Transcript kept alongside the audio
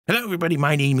Hello everybody,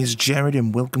 my name is Jared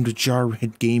and welcome to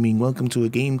Jarhead Gaming. Welcome to a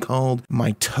game called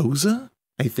Mitoza,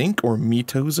 I think, or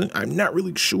Mitoza. I'm not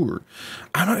really sure.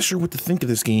 I'm not sure what to think of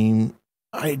this game.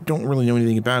 I don't really know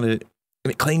anything about it.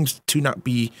 And it claims to not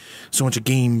be so much a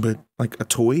game, but like a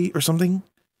toy or something.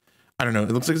 I don't know.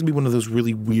 It looks like it's going to be one of those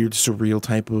really weird, surreal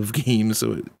type of games.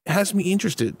 So it has me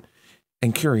interested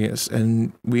and curious.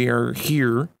 And we are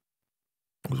here.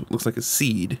 It looks like a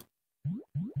seed.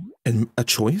 And a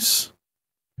choice?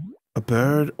 A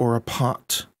bird or a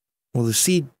pot? Well, the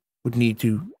seed would need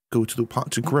to go to the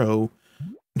pot to grow.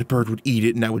 The bird would eat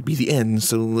it, and that would be the end.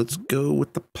 So let's go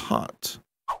with the pot.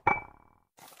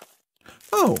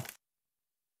 Oh,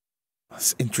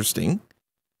 that's interesting.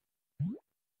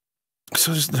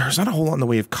 So there's not a whole lot in the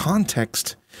way of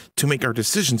context to make our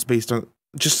decisions based on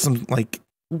just some, like,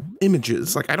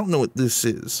 images. Like, I don't know what this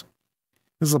is.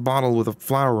 This is a bottle with a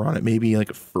flower on it, maybe like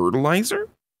a fertilizer?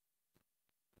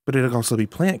 But it'll also be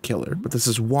plant killer. But this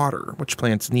is water, which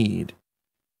plants need.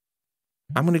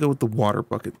 I'm going to go with the water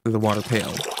bucket, the water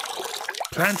pail.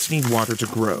 Plants need water to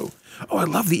grow. Oh, I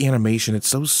love the animation. It's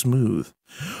so smooth.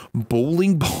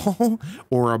 Bowling ball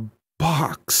or a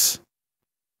box?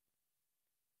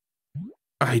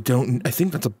 I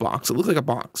think that's a box. It looks like a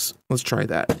box. Let's try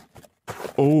that.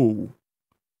 Oh.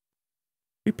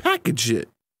 We package it.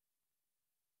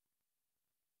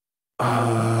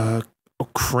 A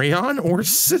crayon or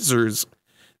scissors?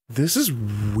 This is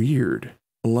weird.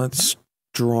 Let's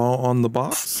draw on the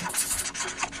box.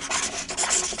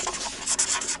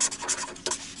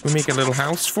 We make a little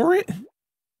house for it.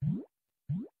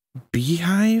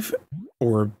 Beehive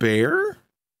or bear?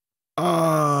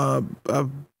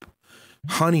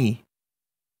 Honey.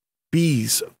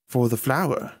 Bees for the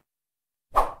flower.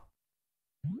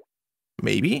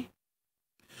 Maybe?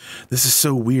 This is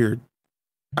so weird.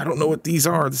 I don't know what these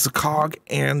are. This is a cog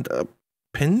and a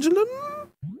pendulum?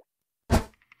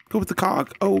 Go with the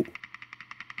cog. Oh.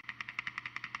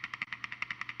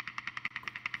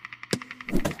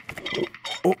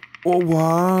 Oh,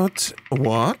 what?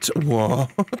 What?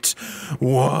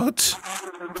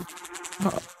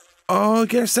 Oh, I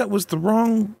guess that was the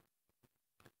wrong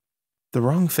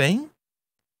thing?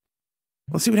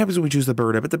 Let's see what happens when we choose the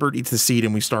bird. I bet the bird eats the seed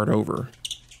and we start over.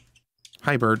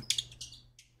 Hi, bird.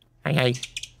 Hi.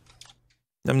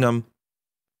 Num num.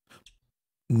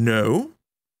 No.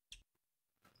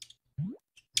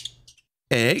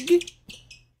 Egg?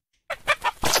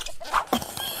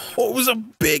 Oh, it was a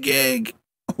big egg.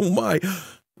 Oh my.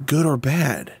 Good or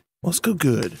bad? Let's go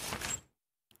good.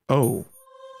 Oh.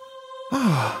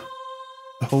 Ah.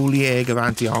 The holy egg of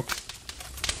Antioch.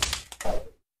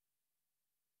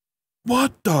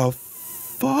 What the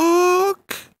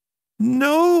fuck?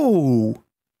 No.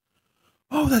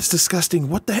 Oh, that's disgusting.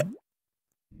 What the heck?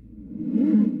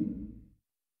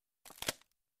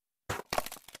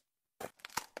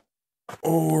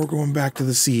 Oh, we're going back to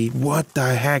the seed. What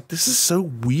the heck? This is so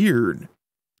weird.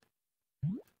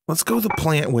 Let's go the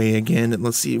plant way again, and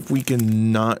let's see if we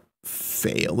can not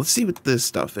fail. Let's see what this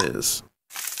stuff is.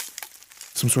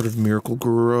 Some sort of miracle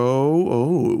grow.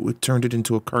 Oh, it turned it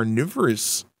into a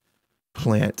carnivorous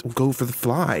plant. We'll go for the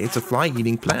fly. It's a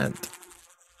fly-eating plant.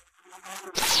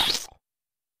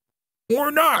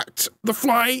 Or not. The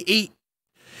fly ate.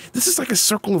 This is like a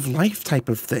circle of life type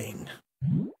of thing.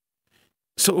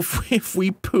 So if we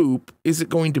poop, is it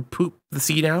going to poop the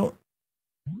seed out?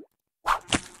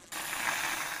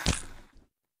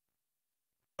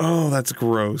 Oh, that's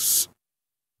gross.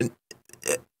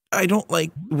 I don't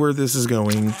like where this is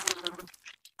going.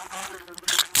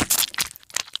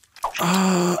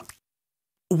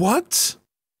 What?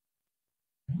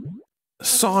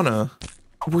 Sauna.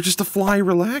 We're just a fly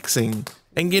relaxing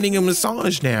and getting a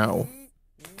massage now.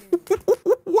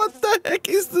 What the heck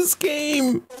is this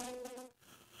game?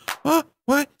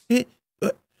 What?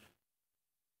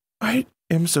 I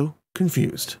am so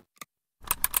confused.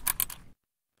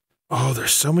 Oh,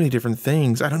 there's so many different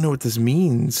things. I don't know what this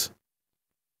means.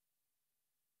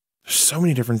 There's so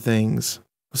many different things.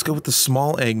 Let's go with the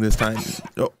small egg this time.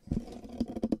 Oh.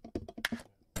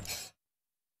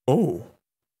 Oh.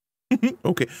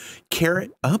 Okay.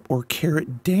 Carrot up or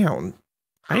carrot down?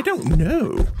 I don't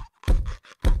know.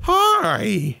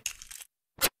 Hi.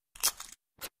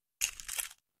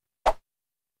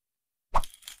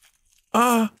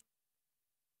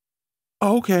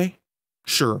 Okay.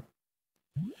 Sure.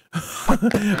 I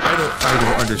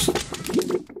don't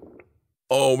understand.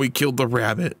 Oh, we killed the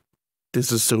rabbit.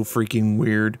 This is so freaking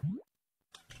weird.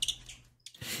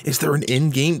 Is there an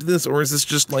end game to this, or is this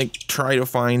just like try to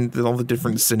find all the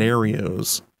different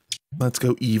scenarios? Let's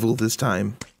go evil this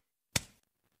time.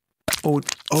 Oh.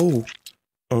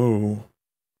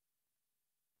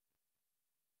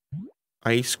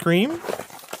 Ice cream?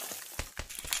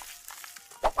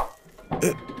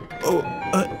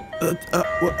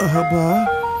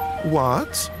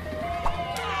 What?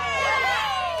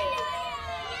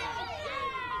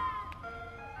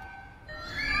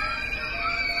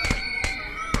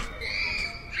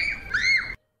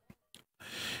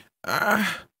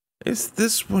 Is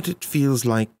this what it feels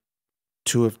like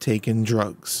to have taken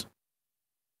drugs?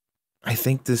 I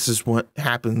think this is what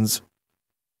happens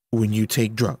when you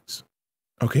take drugs.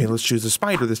 Okay, let's choose a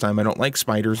spider this time. I don't like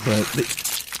spiders, but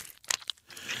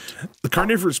the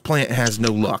carnivorous plant has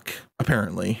no luck,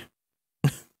 apparently.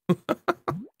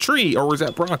 Tree, or was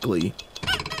that broccoli?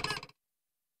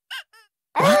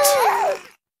 What?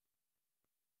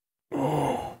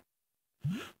 Oh.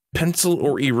 Pencil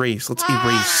or erase? Let's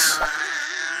erase.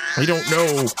 I don't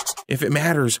know if it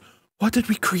matters. What did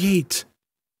we create?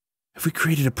 Have we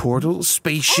created a portal?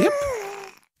 Spaceship?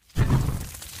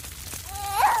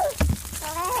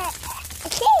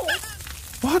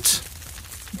 What?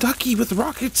 Ducky with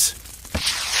rockets?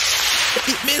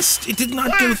 It missed! It did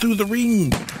not go through the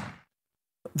ring!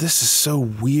 This is so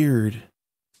weird.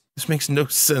 This makes no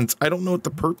sense. I don't know what the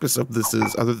purpose of this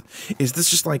is. Is this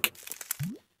just like...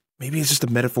 Maybe it's just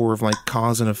a metaphor of like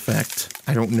cause and effect.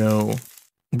 I don't know.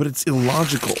 But it's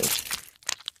illogical.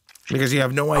 Because you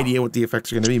have no idea what the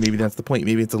effects are going to be. Maybe that's the point.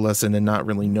 Maybe it's a lesson in not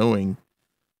really knowing.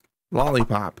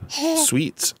 Lollipop.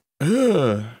 Sweets.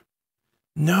 Ugh.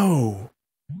 No.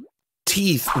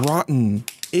 Teeth. Rotten.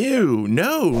 Ew.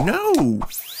 No.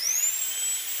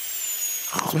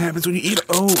 That's what happens when you eat.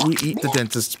 Oh, we eat the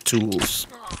dentist's tools.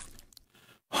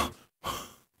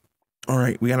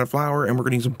 Alright, we got a flower and we're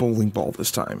going to use a bowling ball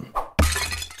this time.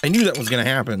 I knew that was going to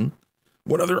happen.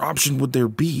 What other option would there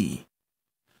be?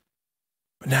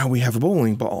 Now we have a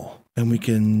bowling ball, and we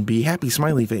can be happy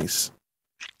smiley face.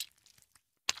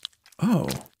 Oh.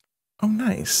 Oh,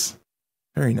 nice.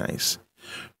 Very nice.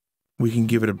 We can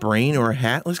give it a brain or a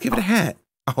hat. Let's give it a hat.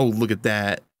 Oh, look at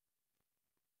that.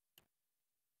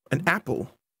 An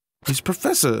apple. He's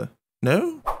Professor.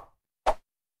 No?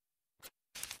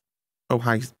 Oh,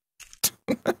 hi.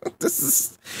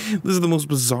 This is the most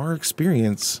bizarre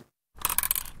experience.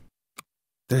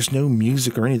 There's no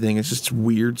music or anything. It's just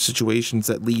weird situations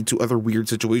that lead to other weird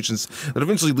situations that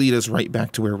eventually lead us right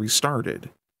back to where we started.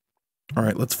 All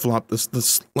right, let's flop this.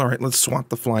 All right, let's swap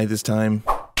the fly this time.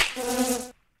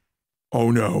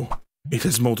 Oh no, it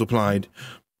has multiplied.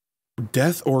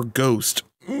 Death or ghost?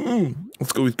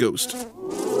 Let's go with ghost.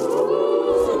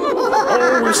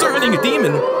 Oh, we're summoning a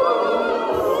demon.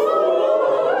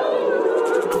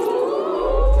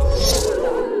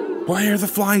 Why are the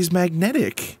flies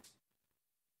magnetic?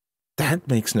 That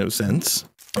makes no sense.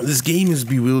 This game is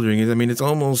bewildering. I mean, it's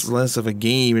almost less of a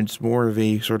game. It's more of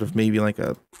a sort of maybe it's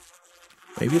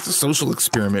a social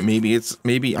experiment.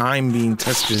 Maybe I'm being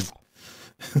tested.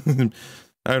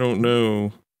 I don't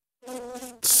know.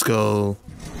 Skull.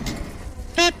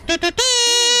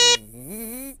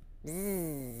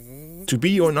 To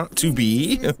be or not to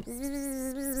be?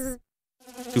 To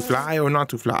fly or not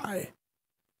to fly?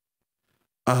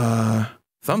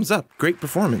 Thumbs up. Great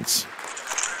performance.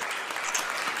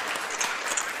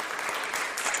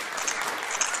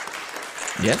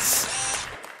 Yes.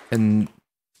 And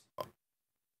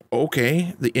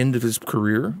okay, the end of his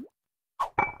career.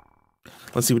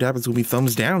 Let's see what happens when we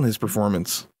thumbs down his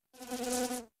performance.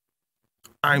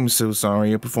 I'm so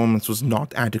sorry, your performance was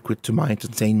not adequate to my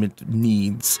entertainment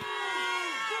needs.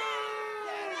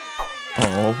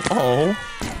 Oh.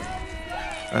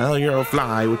 Well, you're a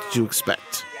fly, what did you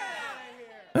expect?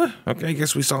 Okay, I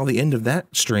guess we saw the end of that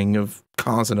string of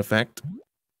cause and effect.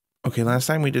 Okay, last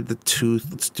time we did the tooth,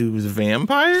 let's do the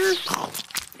vampire?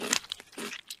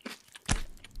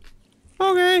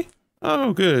 Okay.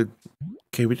 Oh, good.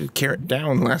 Okay, we did carrot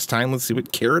down last time. Let's see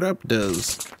what carrot up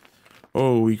does.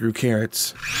 Oh, we grew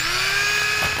carrots.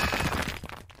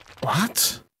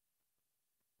 What?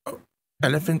 Oh,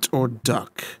 elephant or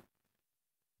duck?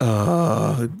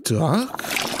 Duck?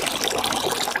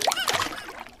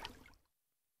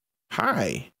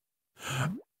 Hi.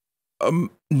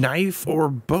 Knife or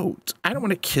boat? I don't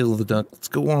want to kill the duck. Let's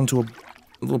go on to a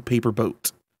little paper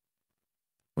boat.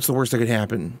 What's the worst that could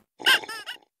happen?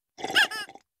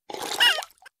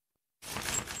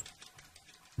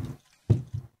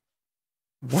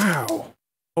 Wow.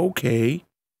 Okay.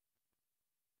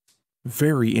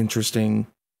 Very interesting.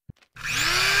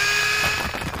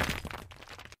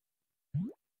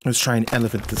 Let's try an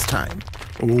elephant this time.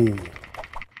 Oh,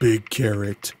 big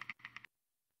carrot.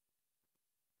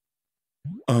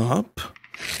 Up.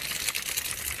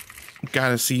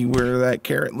 Gotta see where that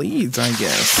carrot leads, I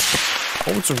guess.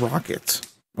 Oh, it's a rocket.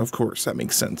 Of course, that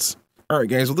makes sense. Alright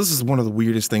guys, well this is one of the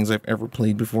weirdest things I've ever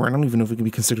played before. I don't even know if it can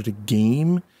be considered a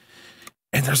game.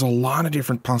 And there's a lot of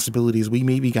different possibilities. We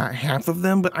maybe got half of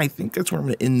them, but I think that's where I'm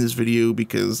going to end this video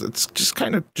because it's just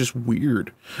kind of just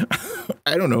weird.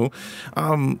 I don't know.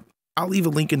 I'll leave a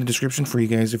link in the description for you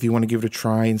guys if you want to give it a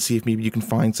try and see if maybe you can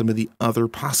find some of the other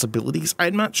possibilities.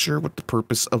 I'm not sure what the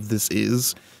purpose of this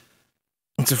is.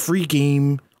 It's a free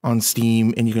game on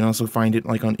Steam, and you can also find it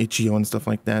like on itch.io and stuff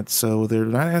like that, so they're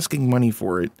not asking money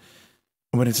for it.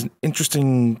 But it's an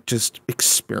interesting just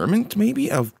experiment, maybe,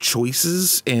 of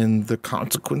choices and the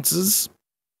consequences.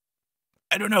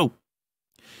 I don't know,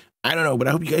 but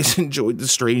I hope you guys enjoyed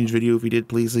this strange video. If you did,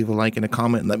 please leave a like and a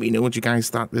comment and let me know what you guys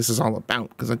thought this is all about,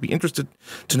 because I'd be interested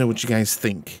to know what you guys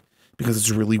think, because it's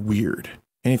really weird.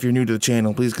 And if you're new to the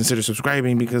channel, please consider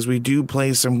subscribing, because we do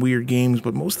play some weird games,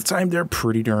 but most of the time they're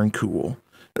pretty darn cool.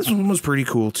 This one was pretty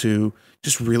cool too,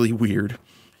 just really weird.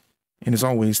 And as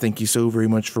always, thank you so very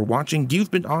much for watching.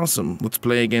 You've been awesome. Let's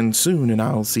play again soon, and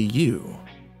I'll see you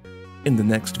in the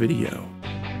next video.